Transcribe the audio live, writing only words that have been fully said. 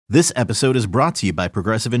This episode is brought to you by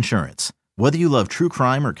Progressive Insurance. Whether you love true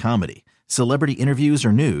crime or comedy, celebrity interviews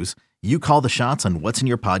or news, you call the shots on what's in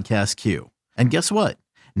your podcast queue. And guess what?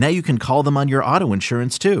 Now you can call them on your auto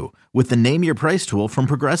insurance too with the Name Your Price tool from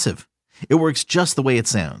Progressive. It works just the way it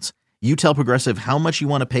sounds. You tell Progressive how much you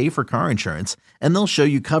want to pay for car insurance, and they'll show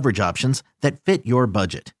you coverage options that fit your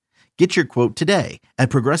budget. Get your quote today at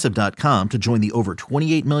Progressive.com to join the over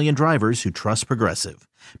 28 million drivers who trust Progressive.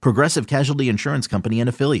 Progressive Casualty Insurance Company and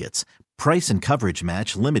Affiliates. Price and coverage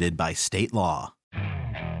match limited by state law.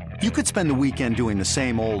 You could spend the weekend doing the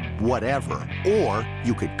same old whatever, or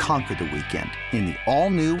you could conquer the weekend in the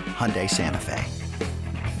all-new Hyundai Santa Fe.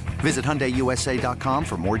 Visit HyundaiUSA.com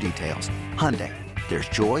for more details. Hyundai, there's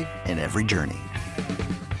joy in every journey.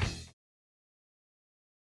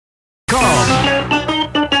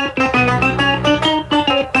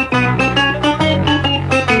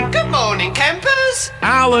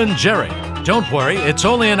 Al and Jerry. Don't worry, it's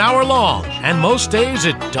only an hour long, and most days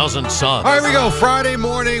it doesn't suck. All right, we go. Friday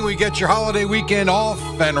morning, we get your holiday weekend off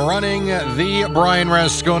and running. The Brian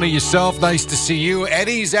Rasconi, yourself, nice to see you.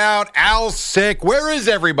 Eddie's out, Al's sick. Where is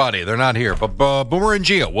everybody? They're not here, but Boomer and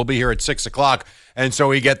Gio will be here at 6 o'clock, and so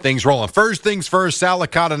we get things rolling. First things first, Sal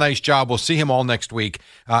Licata, nice job. We'll see him all next week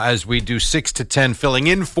as we do 6 to 10, filling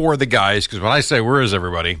in for the guys, because when I say where is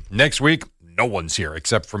everybody, next week, no one's here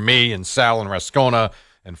except for me and Sal and Rascona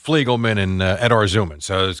and Fliegelman and Ed Arzuman.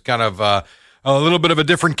 So it's kind of a little bit of a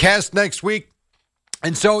different cast next week.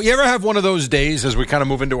 And so you ever have one of those days as we kind of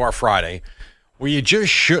move into our Friday where you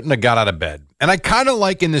just shouldn't have got out of bed? And I kind of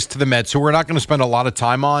liken this to the Mets, who we're not going to spend a lot of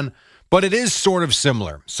time on, but it is sort of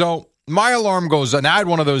similar. So my alarm goes on. I had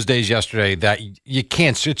one of those days yesterday that you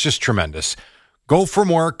can't. It's just tremendous. Go from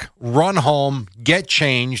work, run home, get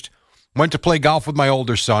changed. Went to play golf with my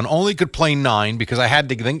older son. Only could play 9 because I had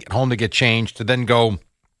to then get home to get changed to then go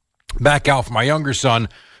back out for my younger son,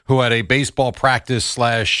 who had a baseball practice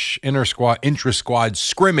 / intra-squad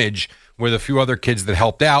scrimmage with a few other kids that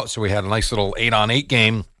helped out. So we had a nice little 8-on-8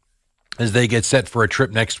 game as they get set for a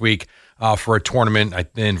trip next week for a tournament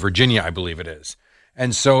in Virginia, I believe it is.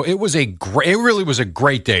 And so it really was a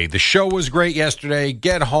great day. The show was great yesterday.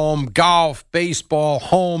 Get home, golf, baseball,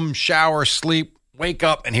 home, shower, sleep, wake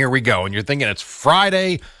up, and here we go. And you're thinking it's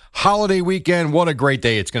Friday, holiday weekend. What a great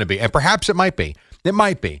day it's going to be. And perhaps it might be. It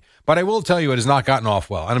might be. But I will tell you, it has not gotten off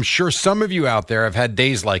well. And I'm sure some of you out there have had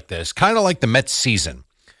days like this, kind of like the Mets season.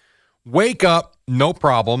 Wake up, no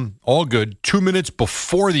problem, all good, 2 minutes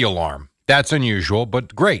before the alarm. That's unusual,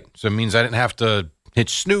 but great. So it means I didn't have to hit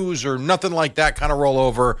snooze or nothing like that, kind of roll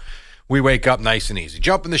over. We wake up nice and easy.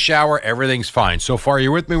 Jump in the shower, everything's fine. So far,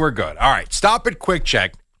 you're with me, we're good. All right, stop at Quick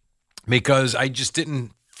Check because I just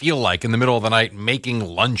didn't feel like in the middle of the night making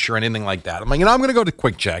lunch or anything like that. I'm like, I'm going to go to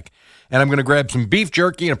Quick Check. And I'm going to grab some beef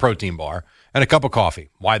jerky and a protein bar and a cup of coffee.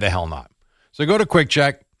 Why the hell not? So go to Quick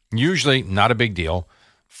Check. Usually not a big deal.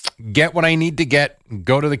 Get what I need to get.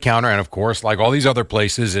 Go to the counter. And, of course, like all these other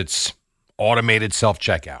places, it's automated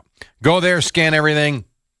self-checkout. Go there, scan everything.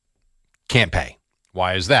 Can't pay.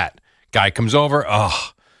 Why is that? Guy comes over.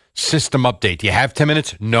 System update. Do you have 10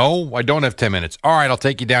 minutes? No, I don't have 10 minutes. All right, I'll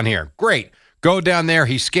take you down here. Great. Go down there.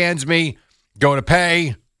 He scans me. Go to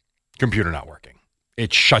pay. Computer not working.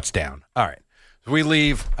 It shuts down. All right. So we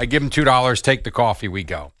leave. I give him $2. Take the coffee. We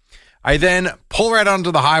go. I then pull right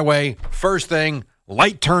onto the highway. First thing,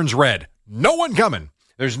 light turns red. No one coming.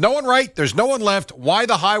 There's no one right. There's no one left. Why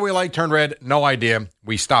the highway light turned red? No idea.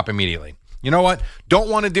 We stop immediately. You know what? Don't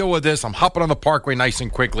want to deal with this. I'm hopping on the parkway nice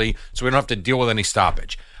and quickly so we don't have to deal with any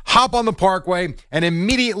stoppage. Hop on the parkway and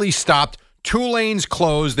immediately stopped. 2 lanes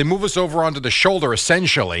closed. They move us over onto the shoulder,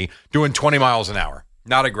 essentially, doing 20 miles an hour.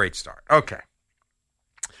 Not a great start. Okay.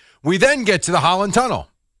 We then get to the Holland Tunnel.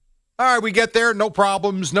 All right, we get there, no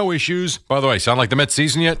problems, no issues. By the way, sound like the Mets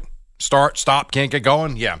season yet? Start, stop, can't get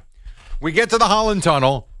going? Yeah. We get to the Holland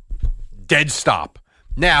Tunnel, dead stop.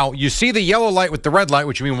 Now, you see the yellow light with the red light,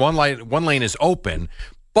 which means one lane is open,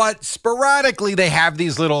 but sporadically they have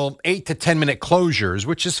these little 8 to 10 minute closures,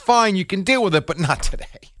 which is fine. You can deal with it, but not today.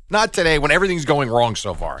 Not today when everything's going wrong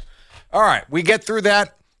so far. All right, we get through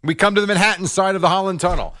that. We come to the Manhattan side of the Holland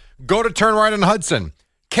Tunnel. Go to turn right on Hudson.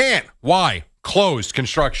 Can't. Why? Closed.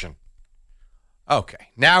 Construction. Okay.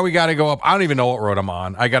 Now we got to go up. I don't even know what road I'm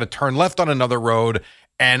on. I got to turn left on another road,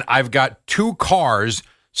 and I've got 2 cars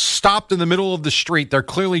stopped in the middle of the street. They're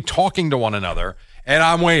clearly talking to one another, and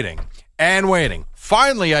I'm waiting and waiting.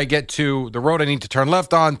 Finally, I get to the road I need to turn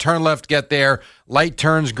left on. Turn left, get there. Light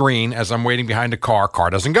turns green as I'm waiting behind a car. Car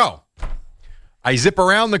doesn't go. I zip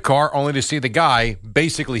around the car only to see the guy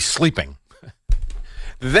basically sleeping.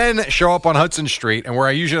 Then show up on Hudson Street, and where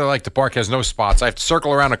I usually like to park has no spots. I have to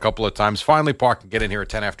circle around a couple of times, finally park and get in here at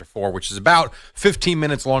 10 after 4, which is about 15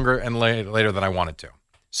 minutes longer and later than I wanted to.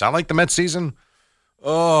 Sound like the Mets season?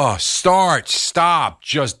 Oh, start, stop,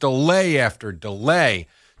 just delay after delay.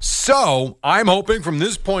 So I'm hoping from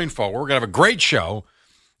this point forward, we're going to have a great show,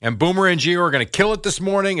 and Boomer and Gio are going to kill it this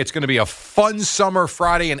morning. It's going to be a fun summer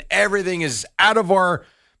Friday, and everything is out of our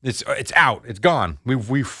it's out. It's gone.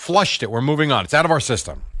 We've flushed it. We're moving on. It's out of our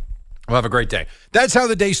system. We'll have a great day. That's how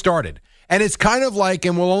the day started. And it's kind of like,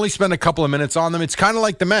 and we'll only spend a couple of minutes on them, it's kind of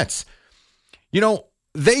like the Mets. You know,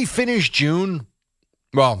 they finished June.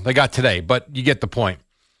 Well, they got today, but you get the point.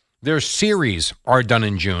 Their series are done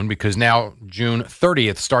in June because now June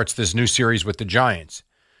 30th starts this new series with the Giants.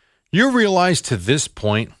 You realize to this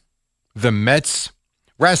point, the Mets,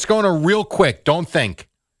 Rascona, real quick, don't think.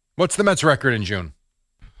 What's the Mets record in June?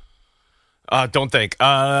 Don't think.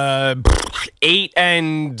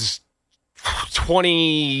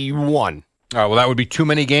 8-21. All right, well, that would be too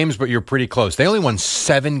many games, but you're pretty close. They only won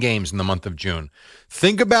 7 games in the month of June.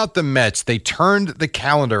 Think about the Mets. They turned the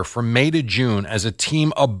calendar from May to June as a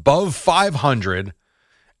team above 500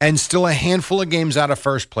 and still a handful of games out of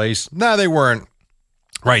first place. No, they weren't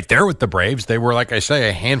right there with the Braves. They were, like I say,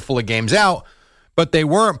 a handful of games out, but they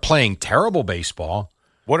weren't playing terrible baseball.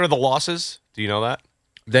 What are the losses? Do you know that?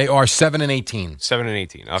 They are 7-18.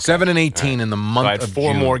 7-18. Okay. 7-18 in the month of June.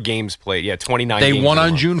 4 more games played. Yeah, 29 They games won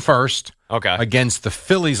on June 1st. Okay. Against the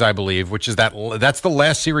Phillies, I believe, which is that's the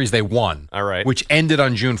last series they won. All right. Which ended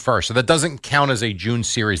on June 1st. So that doesn't count as a June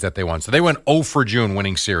series that they won. So they went 0 for June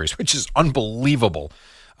winning series, which is unbelievable.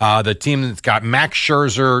 The team that's got Max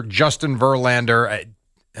Scherzer, Justin Verlander,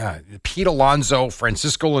 Pete Alonso,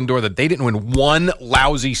 Francisco Lindor, that they didn't win one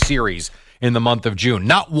lousy series in the month of June.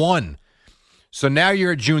 Not one. So now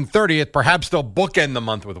you're at June 30th. Perhaps they'll bookend the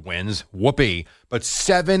month with wins. Whoopee. But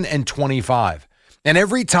 7-25. And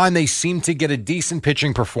every time they seem to get a decent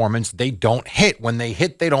pitching performance, they don't hit. When they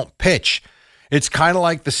hit, they don't pitch. It's kind of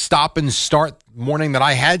like the stop and start morning that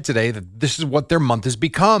I had today, that this is what their month has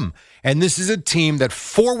become. And this is a team that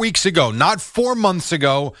 4 weeks ago, not 4 months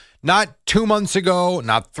ago, not 2 months ago,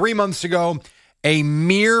 not 3 months ago, a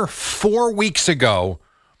mere 4 weeks ago,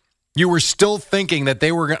 you were still thinking that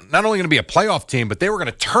they were not only going to be a playoff team, but they were going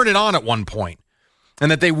to turn it on at one point and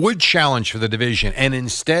that they would challenge for the division. And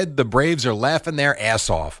instead, the Braves are laughing their ass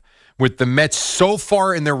off with the Mets so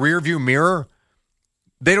far in their rearview mirror,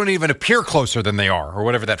 they don't even appear closer than they are, or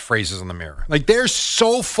whatever that phrase is on the mirror. Like, they're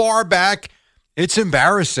so far back, it's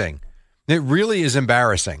embarrassing. It really is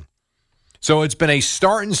embarrassing. So it's been a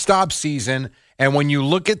start and stop season, and when you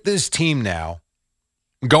look at this team now,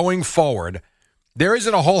 going forward, there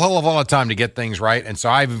isn't a whole hell of a lot of time to get things right, and so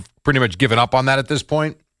I've pretty much given up on that at this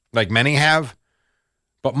point, like many have.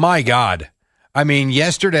 But my God, I mean,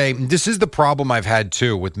 yesterday, this is the problem I've had,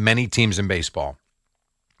 too, with many teams in baseball.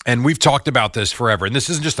 And we've talked about this forever, and this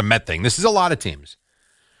isn't just a Met thing. This is a lot of teams.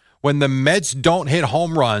 When the Mets don't hit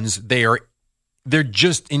home runs, they're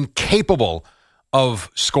just incapable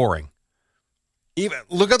of scoring. Even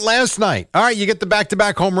look at last night. All right, you get the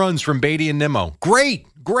back-to-back home runs from Beatty and Nimmo. Great.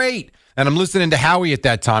 And I'm listening to Howie at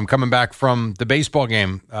that time, coming back from the baseball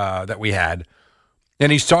game that we had.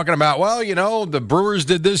 And he's talking about, well, you know, the Brewers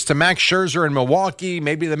did this to Max Scherzer in Milwaukee.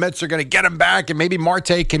 Maybe the Mets are going to get him back, and maybe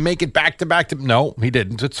Marte can make it back-to-back. No, he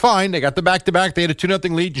didn't. It's fine. They got the back-to-back. They had a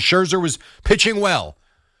 2-0 lead, and Scherzer was pitching well.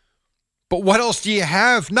 But what else do you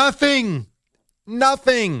have? Nothing.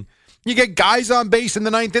 You get guys on base in the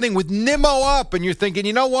ninth inning with Nimmo up, and you're thinking,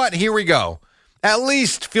 you know what? Here we go. At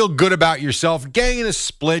least feel good about yourself. Gain a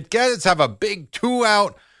split. Let's have a big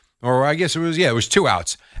 2-out. Or I guess it was 2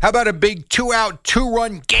 outs. How about a big 2-out,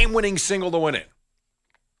 2-run, game-winning single to win it?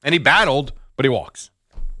 And he battled, but he walks.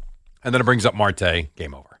 And then it brings up Marte,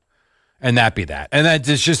 game over. And that be that. And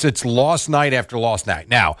it's lost night after lost night.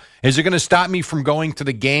 Now, is it going to stop me from going to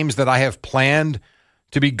the games that I have planned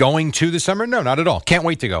to be going to this summer? No, not at all. Can't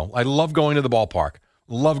wait to go. I love going to the ballpark.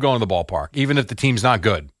 Love going to the ballpark, even if the team's not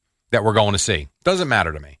good that we're going to see. Doesn't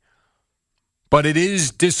matter to me. But it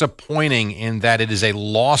is disappointing in that it is a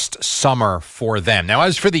lost summer for them. Now,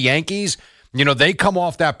 as for the Yankees, you know, they come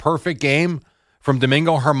off that perfect game from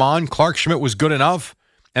Domingo Germán. Clark Schmidt was good enough,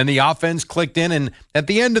 and the offense clicked in. And at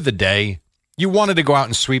the end of the day, you wanted to go out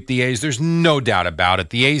and sweep the A's. There's no doubt about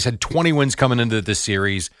it. The A's had 20 wins coming into this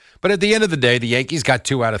series. But at the end of the day, the Yankees got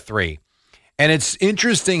 2 out of 3. And it's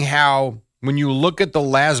interesting how when you look at the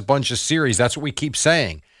last bunch of series, that's what we keep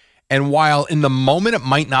saying. And while in the moment it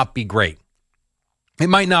might not be great, it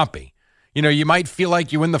might not be. You know, you might feel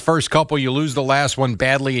like you win the first couple, you lose the last one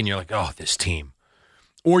badly, and you're like, oh, this team.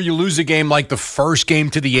 Or you lose a game like the first game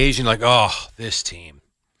to the A's, and you're like, oh, this team.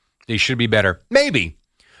 they should be better. Maybe.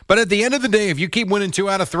 But at the end of the day, if you keep winning 2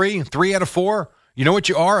 out of 3, 3 out of 4, you know what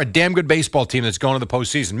you are? A damn good baseball team that's going to the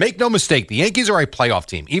postseason. Make no mistake, the Yankees are a playoff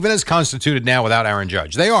team, even as constituted now without Aaron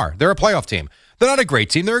Judge. They are. They're a playoff team. They're not a great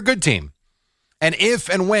team. They're a good team. And if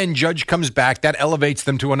and when Judge comes back, that elevates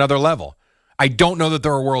them to another level. I don't know that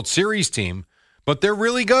they're a World Series team, but they're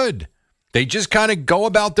really good. They just kind of go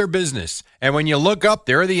about their business. And when you look up,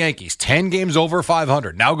 there are the Yankees, 10 games over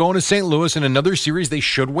 500. Now going to St. Louis in another series they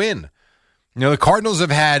should win. You know, the Cardinals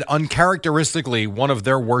have had uncharacteristically one of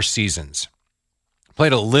their worst seasons.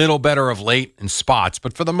 Played a little better of late in spots,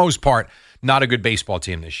 but for the most part, not a good baseball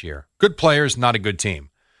team this year. Good players, not a good team.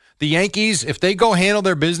 The Yankees, if they go handle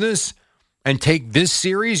their business and take this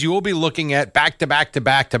series, you will be looking at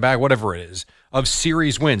back-to-back, whatever it is, of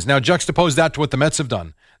series wins. Now, juxtapose that to what the Mets have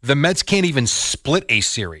done. The Mets can't even split a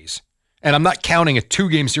series. And I'm not counting a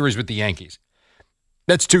 2-game series with the Yankees.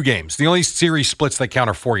 That's 2 games. The only series splits that count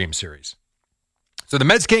are 4-game series. So the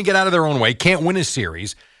Mets can't get out of their own way, can't win a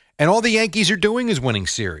series, and all the Yankees are doing is winning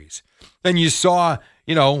series. Then you saw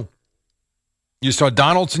Donaldson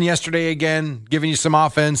yesterday again, giving you some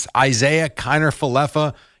offense. Isaiah, Kiner,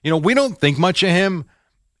 Falefa. We don't think much of him,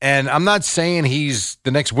 and I'm not saying he's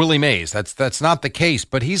the next Willie Mays. That's not the case,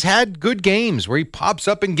 but he's had good games where he pops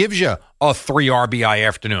up and gives you a 3 RBI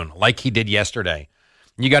afternoon like he did yesterday.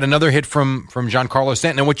 You got another hit from Giancarlo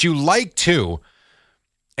Stanton. And what you like, too,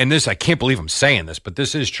 and this, I can't believe I'm saying this, but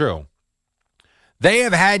this is true. They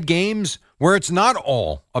have had games where it's not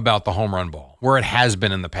all about the home run ball, where it has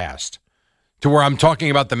been in the past, to where I'm talking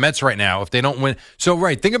about the Mets right now if they don't win. So,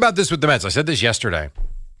 right, think about this with the Mets. I said this yesterday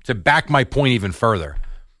to back my point even further.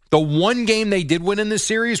 The one game they did win in this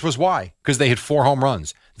series was why? Because they hit 4 home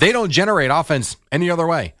runs. They don't generate offense any other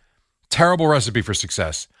way. Terrible recipe for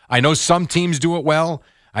success. I know some teams do it well.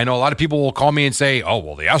 I know a lot of people will call me and say, oh,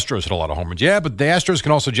 well, the Astros hit a lot of home runs. Yeah, but the Astros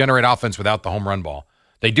can also generate offense without the home run ball.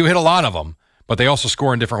 They do hit a lot of them, but they also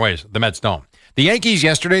score in different ways. The Mets don't. The Yankees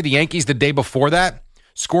yesterday, the Yankees the day before that,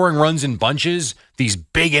 scoring runs in bunches, these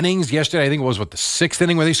big innings. Yesterday, I think it was, the 6th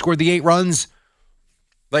inning where they scored the 8 runs?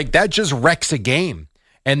 Like, that just wrecks a game.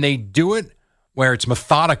 And they do it where it's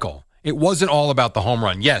methodical. It wasn't all about the home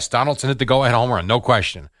run. Yes, Donaldson hit the go-ahead home run, no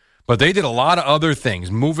question. But they did a lot of other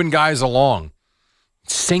things, moving guys along.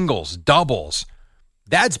 Singles, doubles.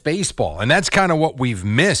 That's baseball. And that's kind of what we've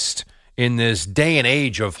missed in this day and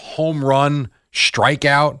age of home run,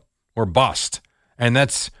 strikeout, or bust. And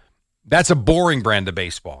that's a boring brand of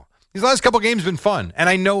baseball. These last couple games have been fun. And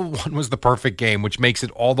I know one was the perfect game, which makes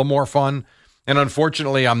it all the more fun. And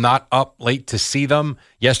unfortunately, I'm not up late to see them.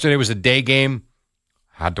 Yesterday was a day game.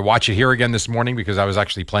 I had to watch it here again this morning because I was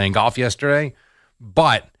actually playing golf yesterday.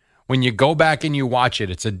 But when you go back and you watch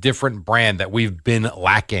it, it's a different brand that we've been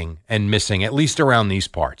lacking and missing, at least around these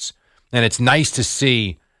parts. And it's nice to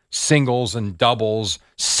see singles and doubles,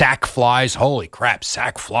 sack flies. Holy crap,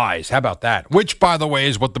 sack flies. How about that? Which, by the way,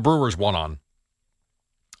 is what the Brewers won on.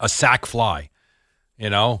 A sack fly.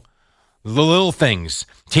 The little things.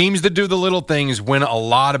 Teams that do the little things win a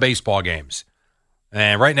lot of baseball games.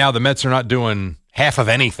 And right now, the Mets are not doing half of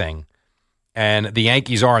anything. And the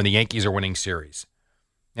Yankees are, and the Yankees are winning series.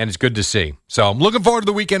 And it's good to see. So I'm looking forward to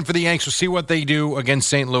the weekend for the Yanks. We'll see what they do against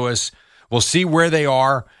St. Louis. We'll see where they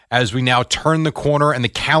are as we now turn the corner and the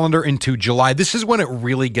calendar into July. This is when it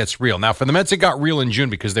really gets real. Now, for the Mets, it got real in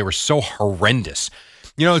June because they were so horrendous.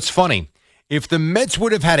 It's funny. If the Mets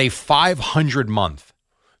would have had a 500 month,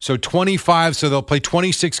 so 25, so they'll play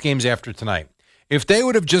 26 games after tonight. If they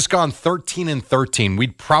would have just gone 13-13,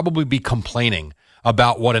 we'd probably be complaining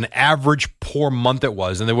about what an average poor month it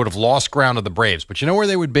was, and they would have lost ground to the Braves. But you know where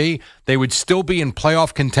they would be? They would still be in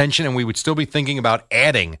playoff contention, and we would still be thinking about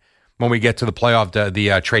adding when we get to the playoff,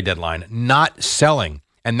 the trade deadline, not selling.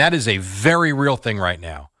 And that is a very real thing right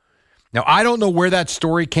now. Now, I don't know where that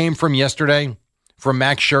story came from yesterday from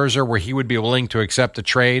Max Scherzer, where he would be willing to accept a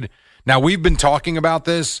trade. Now, we've been talking about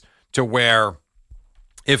this to where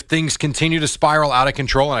if things continue to spiral out of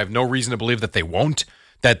control, and I have no reason to believe that they won't,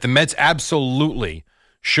 that the Mets absolutely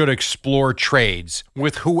should explore trades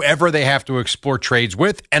with whoever they have to explore trades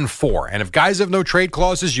with and for. And if guys have no trade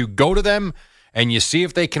clauses, you go to them and you see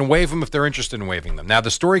if they can waive them if they're interested in waiving them. Now,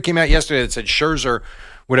 the story came out yesterday that said Scherzer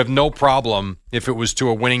would have no problem if it was to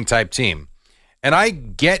a winning type team. And I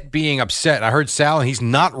get being upset. I heard Sal, and he's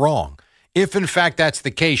not wrong. If, in fact, that's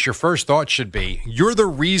the case, your first thought should be, you're the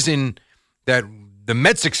reason that the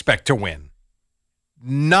Mets expect to win,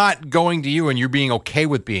 not going to you and you're being okay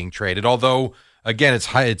with being traded. Although, again,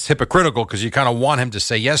 it's hypocritical because you kind of want him to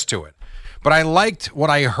say yes to it. But I liked what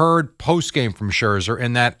I heard post-game from Scherzer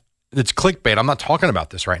in that it's clickbait. I'm not talking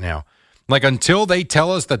about this right now. Like, until they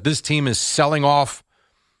tell us that this team is selling off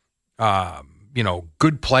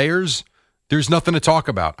good players, there's nothing to talk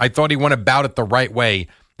about. I thought he went about it the right way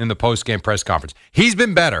in the post-game press conference. He's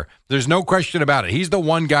been better. There's no question about it. He's the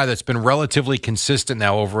one guy that's been relatively consistent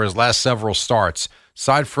now over his last several starts.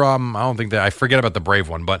 Aside from, I forget about the Brave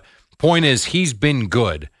one, but point is he's been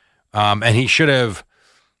good. And he should have,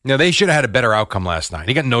 they should have had a better outcome last night.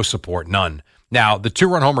 He got no support, none. Now, the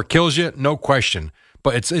 2-run homer kills you, no question.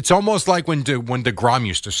 But it's almost like when DeGrom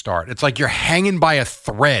used to start. It's like you're hanging by a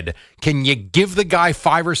thread. Can you give the guy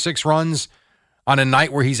 5 or 6 runs on a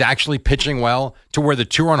night where he's actually pitching well to where the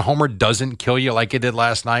 2-run homer doesn't kill you like it did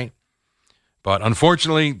last night? But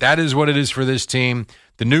unfortunately, that is what it is for this team.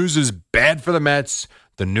 The news is bad for the Mets.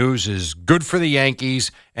 The news is good for the Yankees.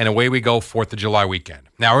 And away we go, 4th of July weekend.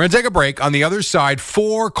 Now, we're going to take a break. On the other side,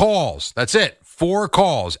 4 calls. That's it. 4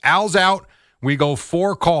 calls. Al's out. We go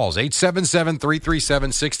 4 calls,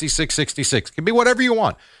 877-337-6666. Can be whatever you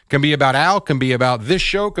want. Can be about Al, can be about this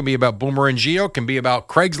show, can be about Boomer and Gio, can be about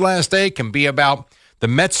Craig's last day, can be about the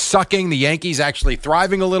Mets sucking, the Yankees actually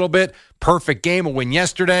thriving a little bit. Perfect game, a win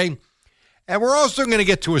yesterday. And we're also going to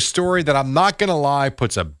get to a story that I'm not going to lie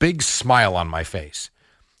puts a big smile on my face.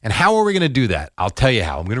 And how are we going to do that? I'll tell you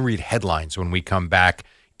how. I'm going to read headlines when we come back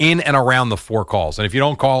in and around the 4 calls. And if you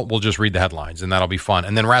don't call, we'll just read the headlines, and that'll be fun.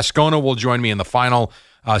 And then Rascona will join me in the final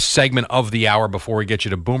segment of the hour before we get you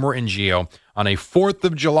to Boomer and Gio on a 4th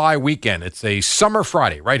of July weekend. It's a summer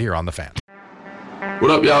Friday right here on The Fan.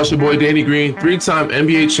 What up, y'all? It's your boy Danny Green, 3-time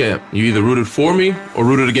NBA champ. You either rooted for me or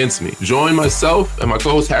rooted against me. Join myself and my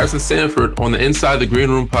co-host Harrison Sanford on the Inside the Green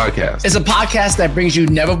Room podcast. It's a podcast that brings you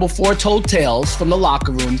never-before-told tales from the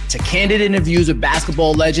locker room to candid interviews with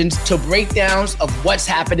basketball legends to breakdowns of what's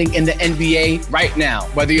happening in the NBA right now.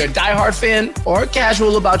 Whether you're a diehard fan or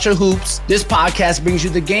casual about your hoops, this podcast brings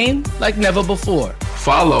you the game like never before.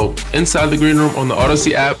 Follow Inside the Green Room on the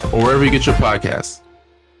Odyssey app or wherever you get your podcasts.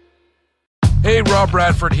 Hey, Rob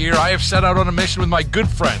Bradford here. I have set out on a mission with my good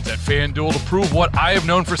friends at FanDuel to prove what I have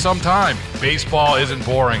known for some time. Baseball isn't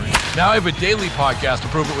boring. Now I have a daily podcast to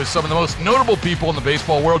prove it with some of the most notable people in the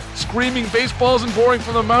baseball world, screaming baseball isn't boring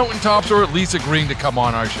from the mountaintops, or at least agreeing to come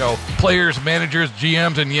on our show. Players, managers,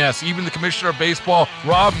 GMs, and yes, even the commissioner of baseball,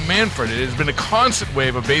 Rob Manfred. It has been a constant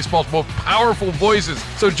wave of baseball's most powerful voices.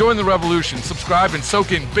 So join the revolution. Subscribe and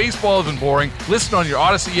soak in Baseball Isn't Boring. Listen on your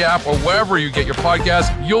Odyssey app or wherever you get your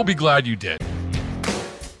podcast. You'll be glad you did.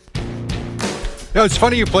 It's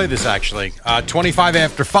funny you play this, actually. 25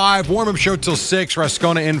 after 5, warm-up show till 6.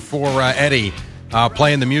 Rascona in for Eddie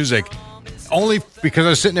playing the music. Only because I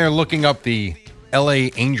was sitting there looking up the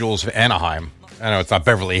L.A. Angels of Anaheim. I know it's not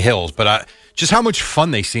Beverly Hills, but just how much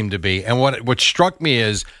fun they seem to be. And what struck me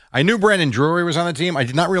is I knew Brandon Drury was on the team. I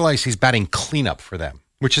did not realize he's batting cleanup for them,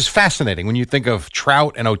 which is fascinating when you think of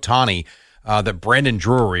Trout and Ohtani. That Brandon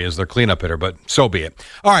Drury is their cleanup hitter, but so be it.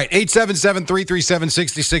 All right,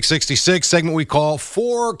 877-337-6666, segment we call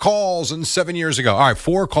 4 calls and 7 years ago. All right,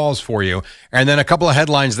 4 calls for you, and then a couple of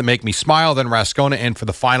headlines that make me smile, then Rascona in for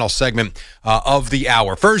the final segment of the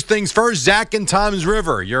hour. First things first, Zach in Toms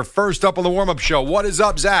River. You're first up on the warm-up show. What is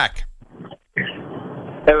up, Zach?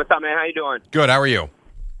 Hey, what's up, man? How you doing? Good, how are you?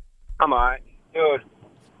 I'm all right. Dude,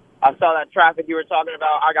 I saw that traffic you were talking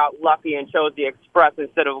about. I got lucky and chose the express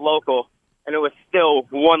instead of local. And it was still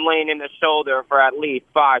 1 lane in the shoulder for at least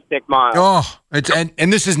 5-6 miles. Oh,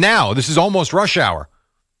 and this is now. This is almost rush hour.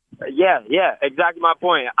 Yeah, exactly my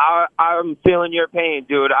point. I'm feeling your pain,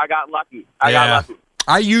 dude. I got lucky. I got lucky.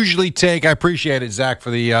 I usually take. I appreciate it, Zach, for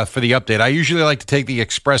the update. I usually like to take the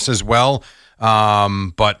express as well.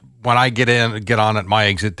 But when I get on at my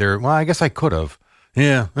exit there, well, I guess I could have.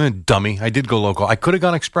 Yeah, dummy. I did go local. I could have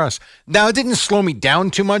gone express. Now, it didn't slow me down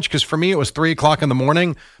too much because for me it was 3 o'clock in the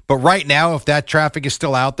morning. But right now, if that traffic is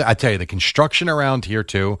still out there, I tell you, the construction around here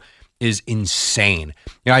too is insane.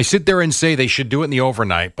 I sit there and say they should do it in the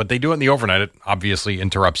overnight, but they do it in the overnight. It obviously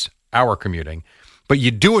interrupts our commuting. But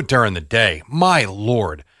you do it during the day. My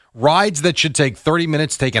Lord. Rides that should take 30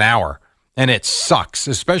 minutes take an hour. And it sucks,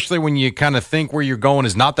 especially when you kind of think where you're going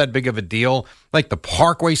is not that big of a deal. Like the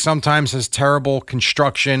Parkway sometimes has terrible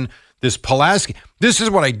construction. This Pulaski, this is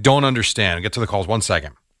what I don't understand. I'll get to the calls 1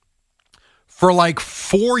 second. For like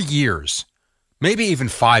 4 years, maybe even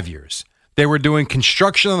 5 years, they were doing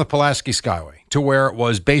construction on the Pulaski Skyway to where it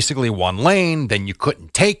was basically 1 lane. Then you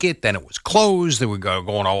couldn't take it. Then it was closed. They were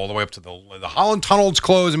going all the way up to the Holland Tunnel's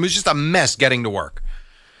closed. And it was just a mess getting to work.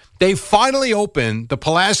 They finally opened the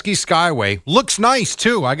Pulaski Skyway. Looks nice,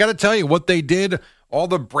 too. I got to tell you what they did. All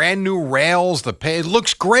the brand new rails, it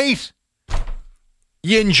looks great.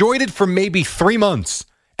 You enjoyed it for maybe 3 months.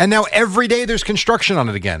 And now every day there's construction on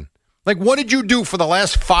it again. Like, what did you do for the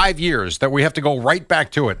last 5 years that we have to go right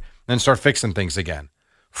back to it and start fixing things again?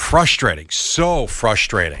 Frustrating. So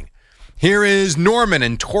frustrating. Here is Norman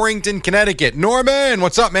in Torrington, Connecticut. Norman,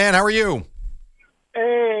 what's up, man? How are you?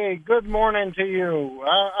 Hey, good morning to you.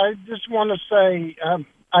 I just want to say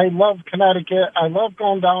I love Connecticut. I love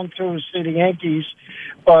going down to see the Yankees,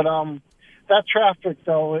 but that traffic,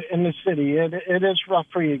 though, in the city, it is rough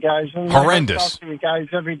for you guys. And horrendous. I talk to you guys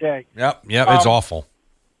every day. Yep, it's awful.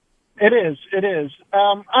 It is.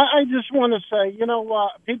 I just want to say, you know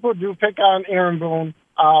what? People do pick on Aaron Boone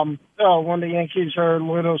when the Yankees are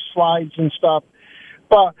little slides and stuff,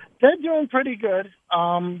 but they're doing pretty good.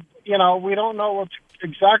 We don't know what's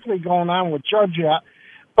exactly going on with Judge yet,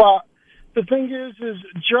 but the thing is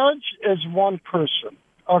Judge is one person,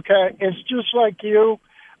 okay? It's just like you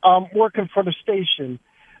working for the station.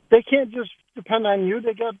 They can't just depend on you.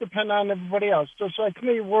 They got to depend on everybody else. Just like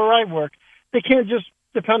me, where I work, they can't just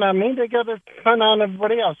depend on me. They got to depend on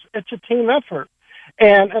everybody else. It's a team effort.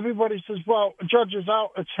 And everybody says, well, Judge is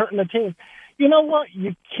out. It's hurting the team. You know what?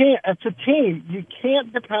 You can't. It's a team. You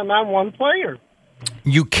can't depend on one player.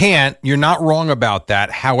 You can't. You're not wrong about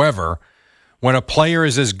that. However, when a player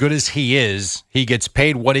is as good as he is, he gets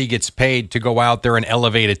paid what he gets paid to go out there and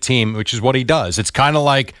elevate a team, which is what he does. It's kind of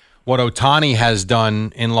like what Ohtani has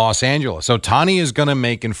done in Los Angeles. Ohtani is going to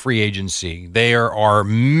make in free agency. There are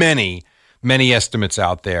many estimates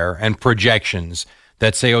out there and projections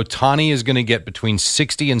that say Ohtani is going to get between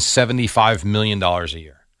 $60 and $75 million a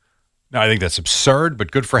year. Now, I think that's absurd,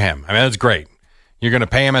 but good for him. I mean, that's great. You're going to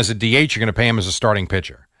pay him as a DH. You're going to pay him as a starting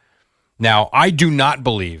pitcher. Now, I do not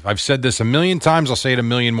believe, I've said this a million times, I'll say it a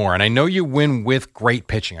million more, and I know you win with great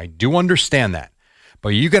pitching. I do understand that. But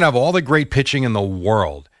you can have all the great pitching in the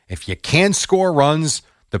world. If you can't score runs,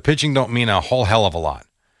 the pitching don't mean a whole hell of a lot.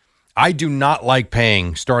 I do not like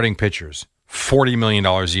paying starting pitchers $40 million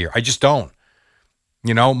a year. I just don't.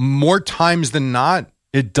 More times than not,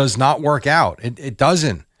 it does not work out. It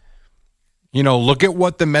doesn't. Look at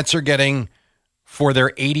what the Mets are getting for their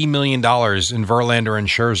 $80 million in Verlander and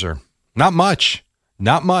Scherzer. Not much.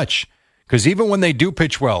 Because even when they do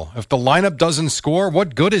pitch well, if the lineup doesn't score,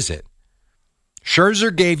 what good is it?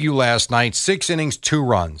 Scherzer gave you last night 6 innings, 2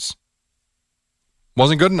 runs.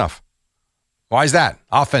 Wasn't good enough. Why is that?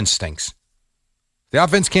 Offense stinks. The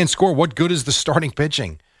offense can't score. What good is the starting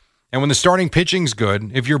pitching? And when the starting pitching's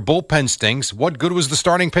good, if your bullpen stinks, what good was the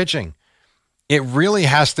starting pitching? It really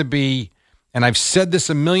has to be, and I've said this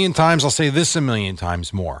a million times, I'll say this a million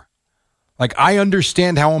times more. Like, I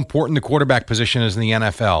understand how important the quarterback position is in the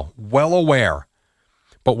NFL. Well aware.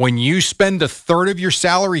 But when you spend a third of your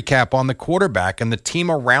salary cap on the quarterback and the team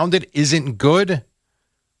around it isn't good,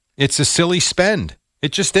 it's a silly spend.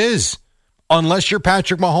 It just is. Unless you're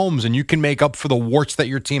Patrick Mahomes and you can make up for the warts that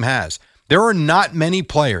your team has. There are not many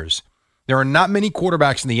players, there are not many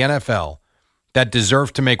quarterbacks in the NFL that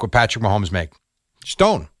deserve to make what Patrick Mahomes make. Just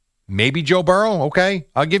don't. Maybe Joe Burrow, okay,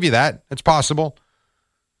 I'll give you that. It's possible.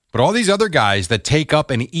 But all these other guys that take up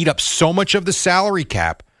and eat up so much of the salary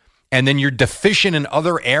cap, and then you're deficient in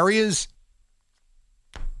other areas.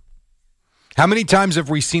 How many times have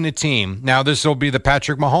we seen a team? Now, this will be the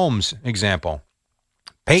Patrick Mahomes example.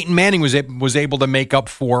 Peyton Manning was able to make up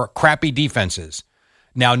for crappy defenses.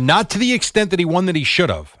 Now, not to the extent that he won that he should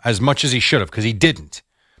have, as much as he should have, because he didn't.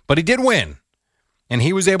 But he did win. And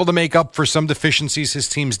he was able to make up for some deficiencies his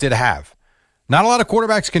teams did have. Not a lot of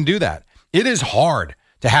quarterbacks can do that. It is hard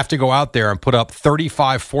to have to go out there and put up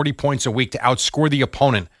 35, 40 points a week to outscore the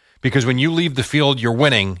opponent, because when you leave the field, you're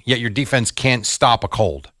winning, yet your defense can't stop a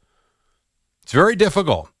cold. It's very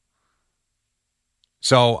difficult.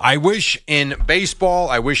 So I wish in baseball,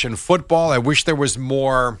 I wish in football, I wish there was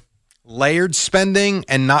more layered spending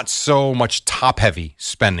and not so much top-heavy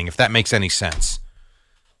spending, if that makes any sense.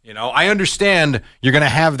 I understand you're going to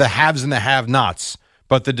have the haves and the have-nots,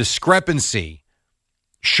 but the discrepancy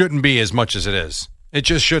shouldn't be as much as it is. It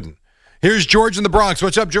just shouldn't. Here's George in the Bronx.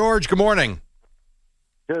 What's up, George? Good morning.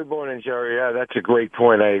 Good morning, Jerry. Yeah, that's a great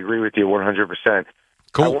point. I agree with you 100%.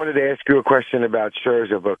 Cool. I wanted to ask you a question about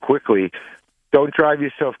Scherzer, but quickly, don't drive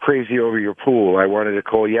yourself crazy over your pool. I wanted to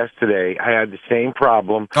call yesterday. I had the same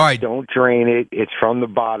problem. All right. Don't drain it. It's from the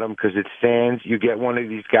bottom because it stands. You get one of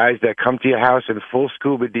these guys that come to your house in full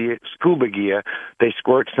scuba gear. They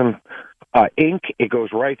squirt some ink. It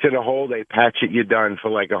goes right to the hole. They patch it. You're done for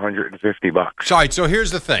like $150. All right. So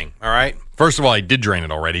here's the thing. All right. First of all, I did drain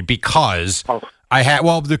it already because I had,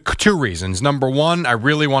 the 2 reasons. Number one, I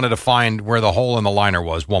really wanted to find where the hole in the liner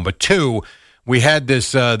was. 1, but 2, we had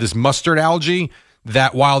this mustard algae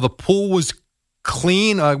that while the pool was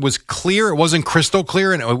clean, was clear, it wasn't crystal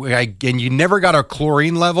clear, and you never got a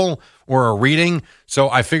chlorine level or a reading. So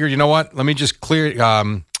I figured, you know what? Let me just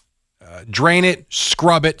drain it,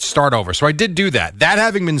 scrub it, start over. So I did do that. That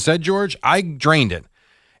having been said, George, I drained it.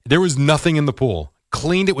 There was nothing in the pool.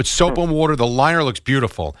 Cleaned it with soap and water. The liner looks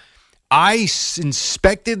beautiful. I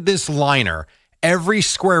inspected this liner, every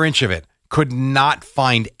square inch of it, could not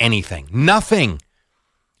find anything. Nothing.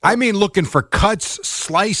 I mean, looking for cuts,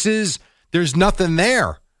 slices, there's nothing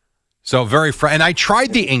there. So very and I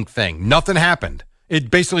tried the ink thing. Nothing happened. It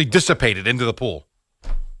basically dissipated into the pool.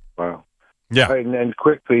 Wow. Yeah. And then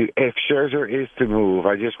quickly, if Scherzer is to move,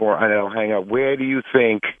 I don't hang up. Where do you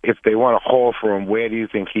think, if they want to haul for him, where do you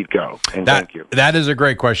think he'd go? And thank you. That is a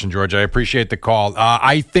great question, George. I appreciate the call.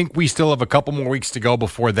 I think we still have a couple more weeks to go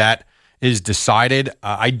before that is decided.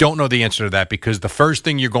 I don't know the answer to that because the first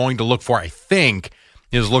thing you're going to look for, I think,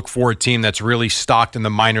 is look for a team that's really stocked in the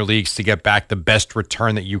minor leagues to get back the best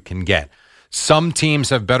return that you can get. Some teams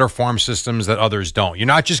have better farm systems that others don't. You're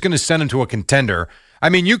not just going to send them to a contender. I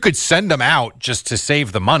mean, you could send them out just to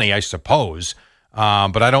save the money, I suppose.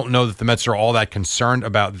 But I don't know that the Mets are all that concerned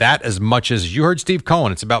about that as much as you heard Steve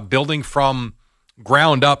Cohen. It's about building from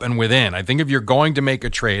ground up and within. I think if you're going to make a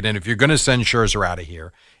trade and if you're going to send Scherzer out of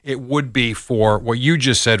here, it would be for what you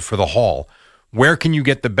just said for the haul. Where can you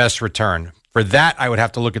get the best return? For that, I would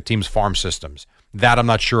have to look at teams' farm systems. That I'm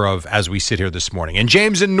not sure of as we sit here this morning. And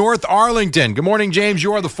James in North Arlington. Good morning, James.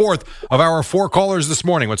 You are the fourth of our 4 callers this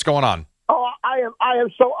morning. What's going on? Oh, I am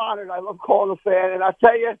so honored. I love calling a fan. And I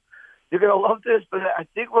tell you, you're going to love this, but I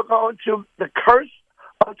think we're going to the curse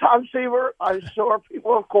of Tom Seaver. I'm sure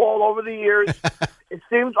people have called over the years. It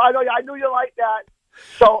seems, I knew you like that.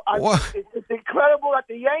 So it's incredible that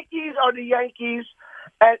the Yankees are the Yankees.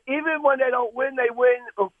 And even when they don't win, they win.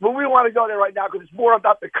 But we want to go there right now because it's more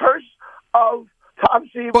about the curse of Tom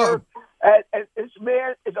Seaver. And this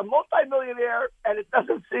man is a multimillionaire, and it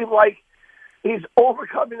doesn't seem like he's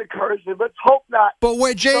overcoming the curse. And let's hope not. But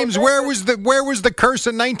wait, James, where was the curse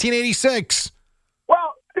in 1986?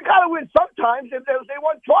 Well, you got to win sometimes. They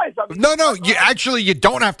won twice. I mean, No, you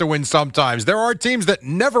don't have to win sometimes. There are teams that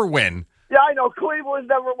never win. Yeah, I know. Cleveland's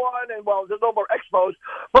never won, and, well, there's no more Expos.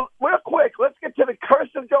 But real quick, let's get to the curse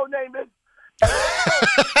of Joe Namath.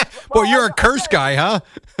 Well, you're a curse guy, huh?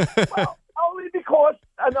 Well, only because,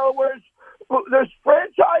 in other words, there's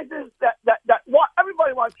franchises that want,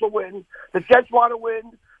 everybody wants to win. The Jets want to win.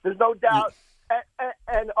 There's no doubt.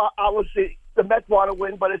 And obviously, the Mets want to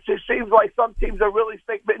win, but it just seems like some teams are really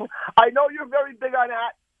stick-bitten. I know you're very big on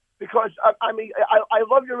that because, I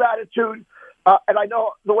love your attitude. And I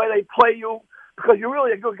know the way they play you because you're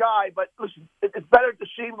really a good guy. But listen, it's better to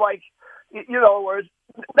seem like, whereas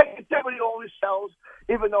negativity always sells,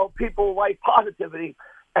 even though people like positivity.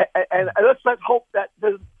 And let's hope that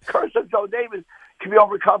the curse of Joe Namath can be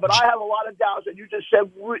overcome. But I have a lot of doubts, and you just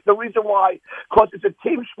said the reason why, because it's a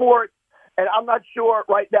team sport, and I'm not sure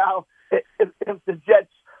right now if the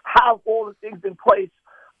Jets have all the things in place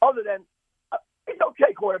other than he's an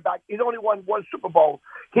okay quarterback. He's only won 1 Super Bowl.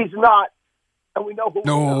 He's not. And we know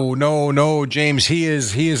who. No, James. He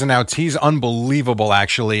is He's unbelievable,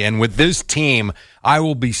 actually. And with this team, I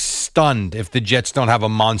will be stunned if the Jets don't have a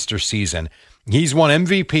monster season. He's won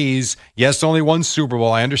MVPs. Yes, only 1 Super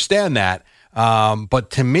Bowl. I understand that. But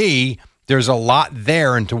to me, there's a lot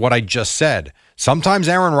there into what I just said. Sometimes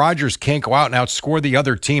Aaron Rodgers can't go out and outscore the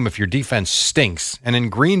other team if your defense stinks. And in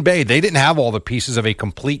Green Bay, they didn't have all the pieces of a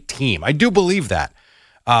complete team. I do believe that.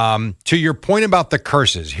 To your point about the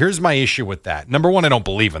curses, here's my issue with that. Number 1, I don't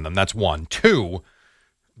believe in them. That's 1. 2,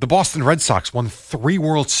 the Boston Red Sox won 3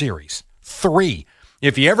 World Series. 3.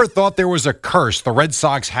 If you ever thought there was a curse, the Red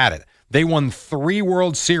Sox had it. They won 3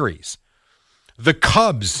 World Series. The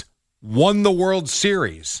Cubs won the World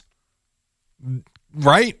Series.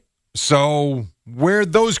 Right? So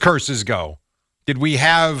where'd those curses go? Did we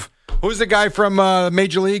have, who's the guy from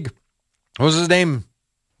Major League? What was his name?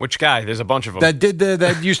 Which guy? There's a bunch of them.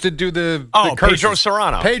 That used to do the Pedro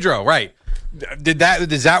Serrano. Pedro, right.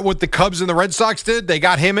 Is that what the Cubs and the Red Sox did? They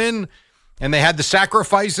got him in, and they had the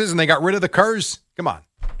sacrifices, and they got rid of the curse? Come on.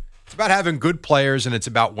 It's about having good players, and it's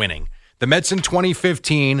about winning. The Mets in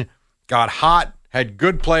 2015 got hot, had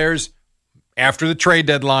good players. After the trade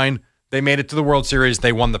deadline, they made it to the World Series.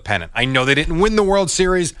 They won the pennant. I know they didn't win the World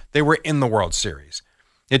Series. They were in the World Series.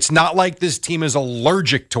 It's not like this team is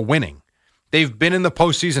allergic to winning. They've been in the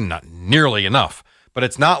postseason, not nearly enough, but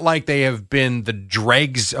it's not like they have been the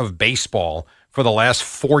dregs of baseball for the last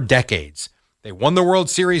 4 decades. They won the World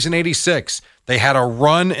Series in 86. They had a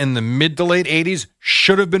run in the mid to late 80s.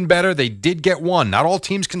 Should have been better. They did get one. Not all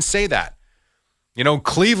teams can say that.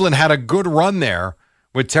 Cleveland had a good run there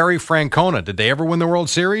with Terry Francona. Did they ever win the World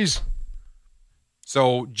Series?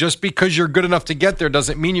 So just because you're good enough to get there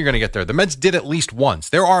doesn't mean you're going to get there. The Mets did at least once.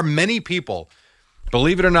 There are many people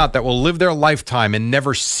believe it or not, that will live their lifetime and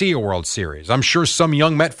never see a World Series. I'm sure some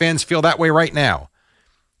young Met fans feel that way right now.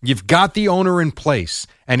 You've got the owner in place,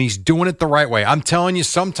 and he's doing it the right way. I'm telling you,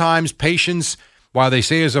 sometimes patience, while they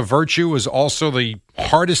say is a virtue, is also the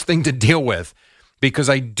hardest thing to deal with, because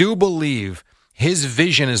I do believe his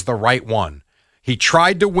vision is the right one. He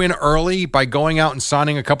tried to win early by going out and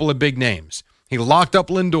signing a couple of big names. He locked up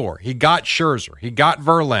Lindor. He got Scherzer. He got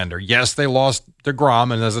Verlander. Yes, they lost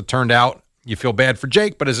DeGrom, and as it turned out, you feel bad for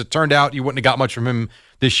Jake, but as it turned out, you wouldn't have got much from him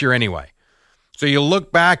this year anyway. So you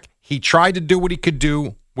look back, he tried to do what he could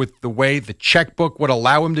do with the way the checkbook would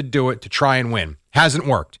allow him to do it to try and win. Hasn't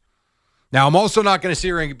worked. Now, I'm also not going to sit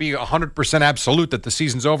here and be 100% absolute that the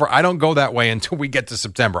season's over. I don't go that way until we get to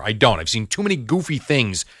September. I don't. I've seen too many goofy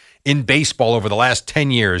things in baseball over the last 10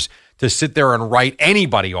 years to sit there and write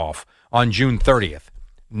anybody off on June 30th.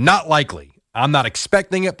 Not likely. I'm not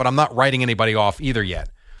expecting it, but I'm not writing anybody off either yet.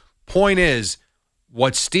 Point is,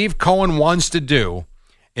 what Steve Cohen wants to do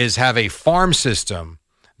is have a farm system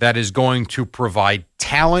that is going to provide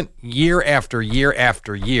talent year after year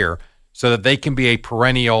after year so that they can be a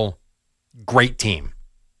perennial great team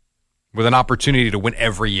with an opportunity to win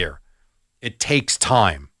every year. It takes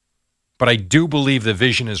time, but I do believe the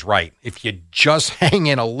vision is right. If you just hang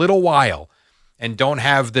in a little while and don't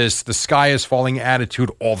have this the sky is falling attitude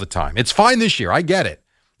all the time. It's fine this year. I get it.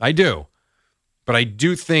 I do. But I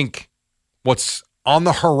do think what's on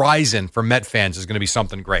the horizon for Met fans is going to be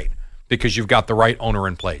something great because you've got the right owner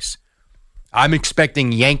in place. I'm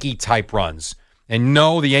expecting Yankee-type runs. And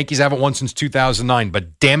no, the Yankees haven't won since 2009,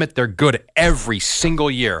 but damn it, they're good every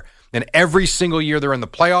single year. And every single year they're in the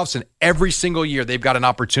playoffs, and every single year they've got an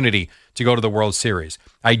opportunity to go to the World Series.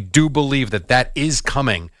 I do believe that that is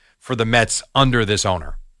coming for the Mets under this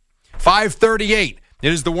owner. 5:38.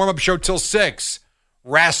 It is the warm-up show till 6.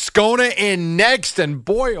 Rascona in next, and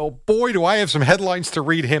boy, oh boy, do I have some headlines to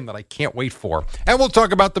read him that I can't wait for. And we'll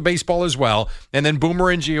talk about the baseball as well. And then Boomer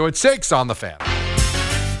and Gio at 6 on the Fan.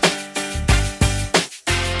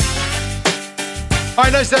 All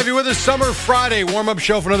right, nice to have you with us. Summer Friday warm-up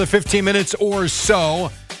show for another 15 minutes or so.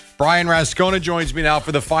 Brian Rascona joins me now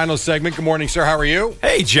for the final segment. Good morning, sir. How are you?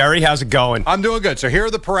 Hey, Jerry. How's it going? I'm doing good. So here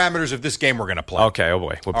are the parameters of this game we're going to play. Okay. Oh,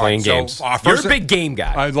 boy. We're playing games. So, you're a big game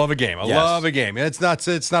guy. I love a game. I love a game. It's not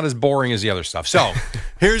as boring as the other stuff. So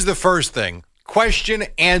here's the first thing. Question,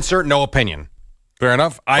 answer, no opinion. Fair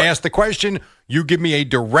enough? I ask the question. You give me a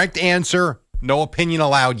direct answer. No opinion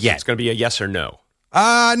allowed yet. It's going to be a yes or no.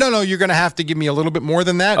 No. You're going to have to give me a little bit more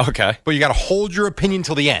than that. Okay. But you got to hold your opinion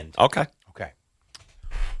till the end. Okay.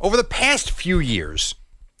 Over the past few years,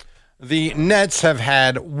 the Nets have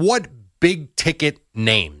had what big-ticket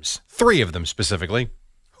names? 3 of them specifically.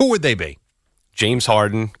 Who would they be? James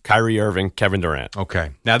Harden, Kyrie Irving, Kevin Durant. Okay.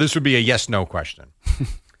 Now, this would be a yes-no question.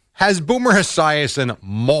 Has Boomer Esiason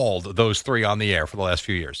mauled those 3 on the air for the last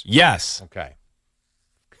few years? Yes. Okay.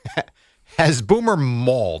 Has Boomer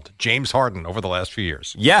mauled James Harden over the last few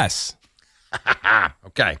years? Yes.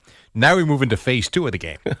 Okay. Now we move into phase 2 of the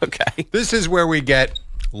game. Okay. This is where we get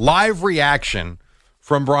live reaction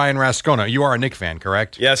from Brian Rascona. You are a Knicks fan,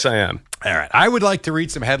 correct? Yes, I am. All right. I would like to read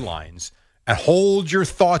some headlines and hold your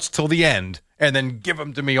thoughts till the end and then give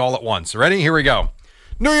them to me all at once. Ready? Here we go.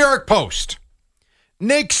 New York Post.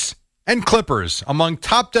 Knicks and Clippers among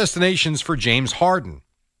top destinations for James Harden.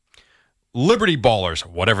 Liberty Ballers,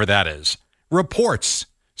 whatever that is, reports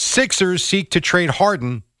Sixers seek to trade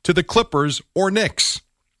Harden to the Clippers or Knicks.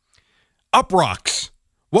 Uprocks.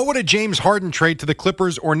 What would a James Harden trade to the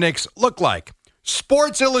Clippers or Knicks look like?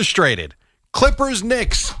 Sports Illustrated. Clippers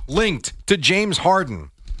Knicks linked to James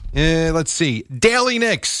Harden. Let's see. Daily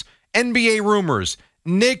Knicks. NBA rumors.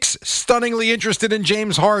 Knicks stunningly interested in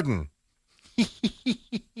James Harden.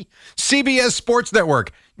 CBS Sports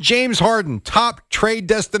Network. James Harden, top trade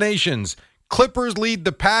destinations. Clippers lead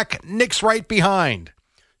the pack. Knicks right behind.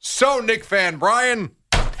 So, Knick fan Brian,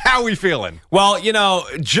 how we feeling? Well,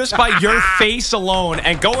 just by your face alone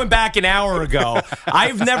and going back an hour ago,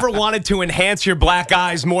 I've never wanted to enhance your black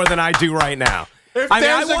eyes more than I do right now. If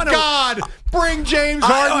there's a God, bring James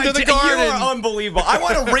Harden to the Garden. You are unbelievable. I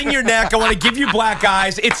want to wring your neck. I want to give you black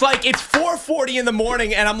eyes. It's like it's 4:40 in the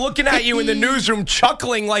morning, and I'm looking at you in the newsroom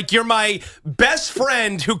chuckling like you're my best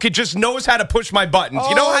friend who just knows how to push my buttons.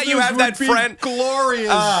 You know how you have that friend?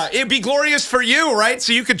 Glorious. It'd be glorious for you, right?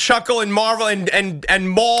 So you could chuckle and marvel and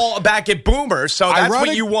maul back at Boomer. So that's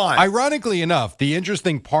what you want. Ironically enough, the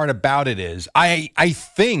interesting part about it is I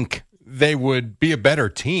think they would be a better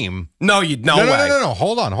team. No way. No.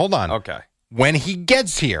 Hold on. Okay. When he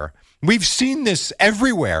gets here, we've seen this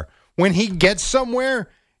everywhere. When he gets somewhere,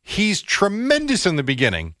 he's tremendous in the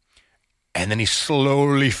beginning. And then he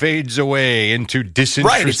slowly fades away into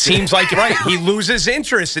disinterest. Right. It seems like he loses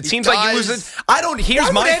interest. It seems like he loses. Here's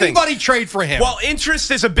why my would thing. anybody trade for him? Well, interest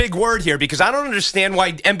is a big word here because I don't understand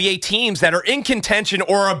why NBA teams that are in contention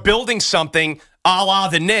or are building something a la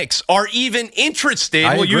the Knicks are even interested,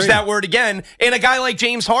 we'll use that word again, in a guy like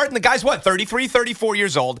James Harden. The guy's, 33, 34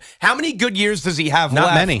 years old. How many good years does he have left?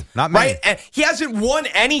 Not many. Right? And he hasn't won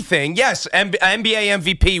anything. Yes, NBA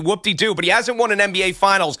MVP, whoop-de-doo, but he hasn't won an NBA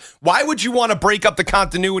Finals. Why would you want to break up the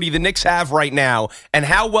continuity the Knicks have right now and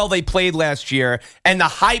how well they played last year and the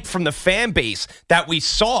hype from the fan base that we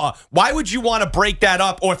saw? Why would you want to break that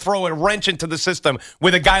up or throw a wrench into the system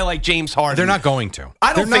with a guy like James Harden? They're not going to.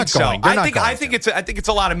 I don't think so. I think it's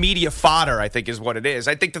a lot of media fodder, I think is what it is.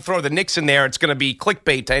 I think to throw the Knicks in there, it's going to be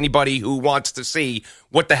clickbait to anybody who wants to see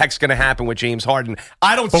what the heck's going to happen with James Harden.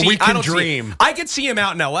 I could see him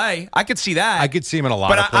out in L.A. I could see that. I could see him in a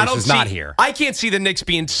lot of places, not here. I can't see the Knicks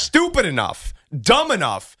being stupid enough, dumb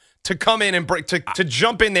enough to come in and to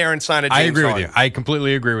jump in there and sign a James Harden. I agree with you. I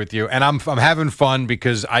completely agree with you. And I'm having fun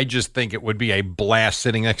because I just think it would be a blast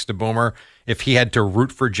sitting next to Boomer if he had to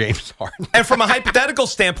root for James Harden. And from a hypothetical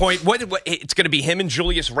standpoint, what it's going to be him and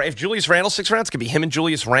Julius. If Julius Randle sticks around, it's going to be him and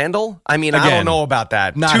Julius Randle. I mean, I don't know about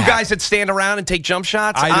that. Two guys that stand around and take jump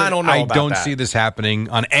shots. I don't know about that. I don't see this happening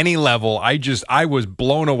on any level. I was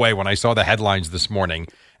blown away when I saw the headlines this morning,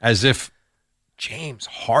 as if James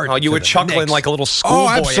Harden. Oh, you were chuckling Knicks. Like a little schoolboy. Oh,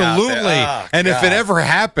 absolutely. Out there. And God. if it ever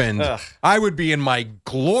happened, I would be in my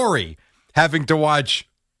glory having to watch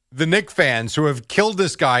the Knicks fans who have killed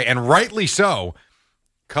this guy, and rightly so,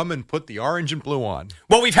 come and put the orange and blue on.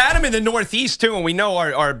 Well, we've had him in the Northeast, too, and we know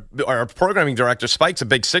our programming director, Spike's a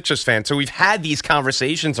big Sixers fan, so we've had these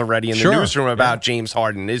conversations already in the newsroom about James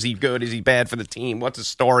Harden. Is he good? Is he bad for the team? What's his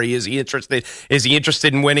story? Is he interested? Is he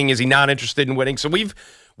interested in winning? Is he not interested in winning? So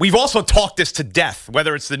we've also talked this to death,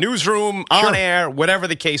 whether it's the newsroom, on air, whatever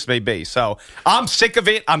the case may be. So I'm sick of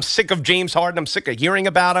it. I'm sick of James Harden. I'm sick of hearing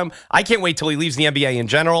about him. I can't wait till he leaves the NBA in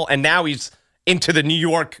general, and now he's into the New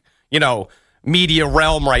York, media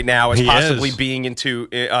realm right now as possibly being into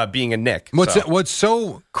being a Knick. What's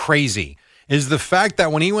so crazy is the fact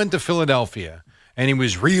that when he went to Philadelphia and he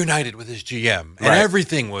was reunited with his GM and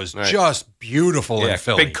everything was just beautiful in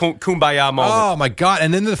Philly. Big kumbaya moment. Oh, my God.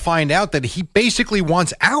 And then to find out that he basically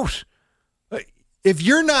wants out. If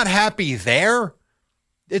you're not happy there,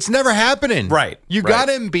 it's never happening. Right. You got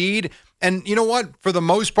Embiid. And you know what? For the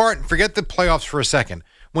most part, forget the playoffs for a second.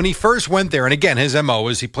 When he first went there, and again, his MO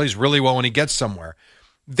is he plays really well when he gets somewhere.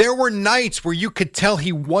 There were nights where you could tell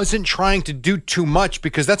he wasn't trying to do too much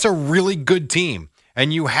because that's a really good team.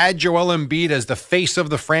 And you had Joel Embiid as the face of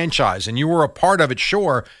the franchise, and you were a part of it,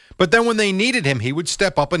 sure. But then when they needed him, he would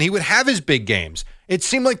step up and he would have his big games. It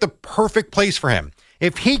seemed like the perfect place for him.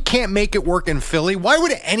 If he can't make it work in Philly, why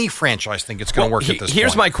would any franchise think it's going to work at this point?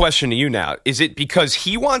 Here's my question to you now. Is it because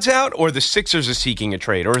he wants out or the Sixers are seeking a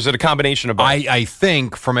trade, or is it a combination of both? I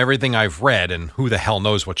think from everything I've read, and who the hell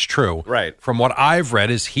knows what's true, from what I've read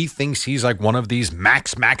is he thinks he's like one of these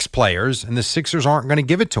max players, and the Sixers aren't going to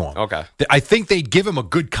give it to him. Okay. I think they'd give him a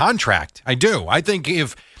good contract. I do. I think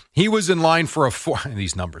if he was in line for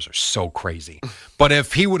these numbers are so crazy, but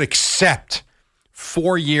if he would accept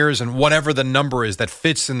 4 years and whatever the number is that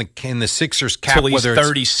fits in the Sixers cap, till he's whether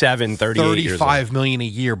 37, 38 years old. $35 million a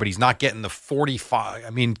year, but he's not getting the 45. I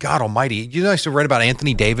mean, God almighty. You know, I read about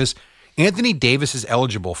Anthony Davis. Anthony Davis is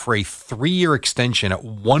eligible for a 3-year extension at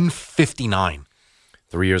 $159.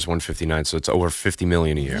 3 years, $159, so it's over $50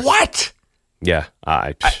 million a year. What? Yeah.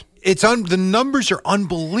 The numbers are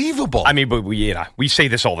unbelievable. I mean, but we say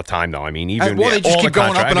this all the time, though. I mean, even they just keep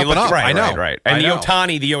going up and up and up. Right, I know. Right. And the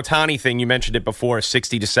Ohtani thing, you mentioned it before, $60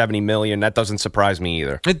 to $70 million. That doesn't surprise me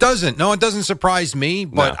either. It doesn't. No, it doesn't surprise me.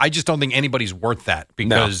 But I just don't think anybody's worth that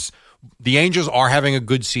because the Angels are having a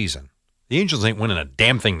good season. The Angels ain't winning a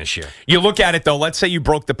damn thing this year. You look at it though. Let's say you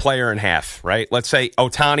broke the player in half, right? Let's say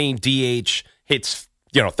Ohtani DH hits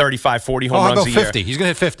 35, 40 home runs a year. 50. He's going to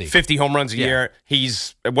hit 50. 50 home runs a year.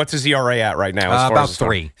 What's his ERA at right now? As far about as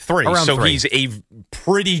 3. Around so 3. He's a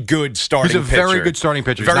pretty good starting pitcher. He's a very good starting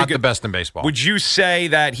pitcher. He's not the best in baseball. Would you say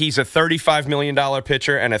that he's a $35 million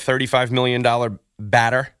pitcher and a $35 million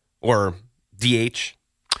batter or DH?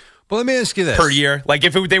 Well, let me ask you this. Per year? Like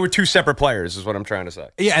if they were two separate players is what I'm trying to say.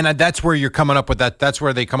 Yeah, and that's where you're coming up with that. That's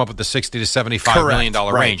where they come up with the $60 to $75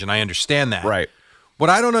 million range, and I understand that. Right. What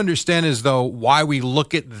I don't understand is, though, why we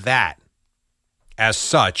look at that as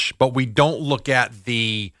such, but we don't look at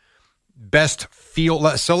the best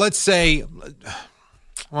field. So let's say,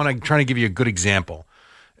 I'm trying to give you a good example.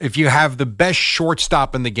 If you have the best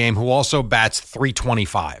shortstop in the game who also bats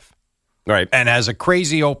 .325, Right. And has a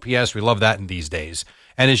crazy OPS. We love that in these days.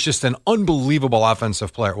 And is just an unbelievable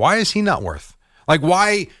offensive player. Why is he not worth? Like,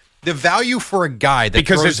 why the value for a guy that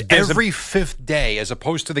throws every fifth day as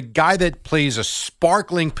opposed to the guy that plays a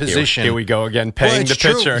sparkling position? Here we go again, paying the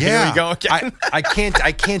pitcher. Yeah. Here we go again.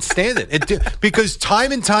 I can't stand it. Because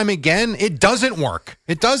time and time again, it doesn't work.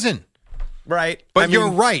 It doesn't. Right. But you're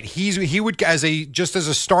right. He would as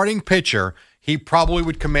a starting pitcher, he probably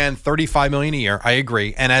would command $35 million a year. I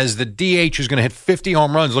agree. And as the DH who's going to hit 50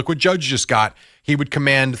 home runs, look what Judge just got. He would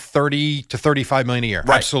command $30 to $35 million a year.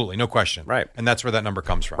 Right. Absolutely, no question. Right. And that's where that number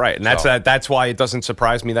comes from. Right. And that's why it doesn't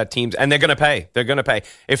surprise me that teams, and they're going to pay. They're going to pay.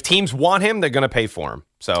 If teams want him, they're going to pay for him.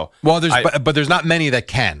 So but there's not many that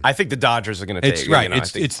can. I think the Dodgers are going to take. It's right. You know,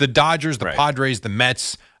 it's the Dodgers, the Padres, the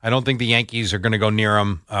Mets. I don't think the Yankees are going to go near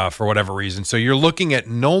him for whatever reason. So you're looking at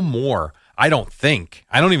no more. I don't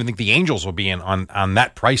even think the Angels will be in on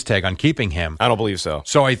that price tag on keeping him. I don't believe so.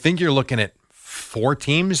 So I think you're looking at 4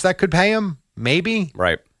 teams that could pay him, maybe.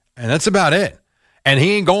 Right. And that's about it. And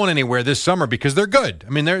he ain't going anywhere this summer because they're good. I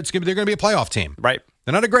mean, they're going to be a playoff team. Right.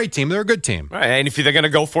 They're not a great team. They're a good team. Right. And if they're going to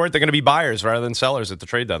go for it, they're going to be buyers rather than sellers at the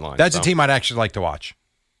trade deadline. That's a team I'd actually like to watch.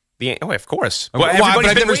 Of course. Well,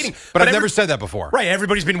 everybody's been waiting. But I've never said that before. Right.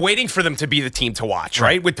 Everybody's been waiting for them to be the team to watch,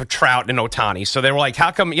 right? With the Trout and Ohtani. So they were like,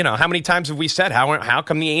 how come, how many times have we said, how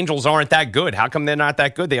come the Angels aren't that good? How come they're not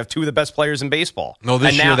that good? They have 2 of the best players in baseball. No,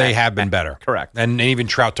 this year they have been better. Correct. And even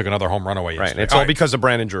Trout took another home run away yesterday. Right. And it's all because of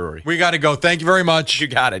Brandon Drury. We got to go. Thank you very much. You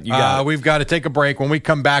got it. We've got to take a break. When we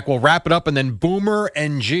come back, we'll wrap it up. And then Boomer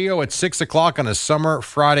and Gio at 6 o'clock on a summer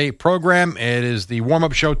Friday program. It is the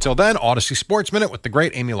warm-up show. Till then, Odyssey Sports Minute with the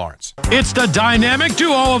great Amy Lawrence. It's the dynamic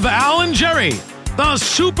duo of Al and Jerry, the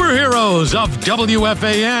superheroes of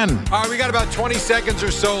WFAN. All right, we got about 20 seconds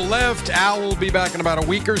or so left. Al will be back in about a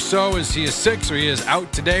week or so as he is sick, so he is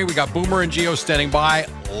out today. We got Boomer and Gio standing by.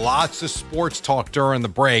 Lots of sports talk during the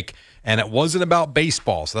break, and it wasn't about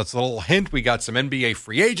baseball, so that's a little hint. We got some NBA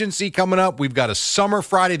free agency coming up. We've got a summer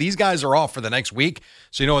Friday. These guys are off for the next week,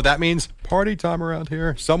 so you know what that means? Party time around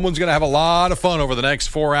here. Someone's going to have a lot of fun over the next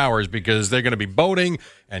 4 hours because they're going to be boating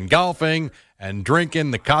and golfing and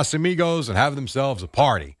drinking the Casamigos and have themselves a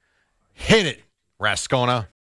party. Hit it, Rascona.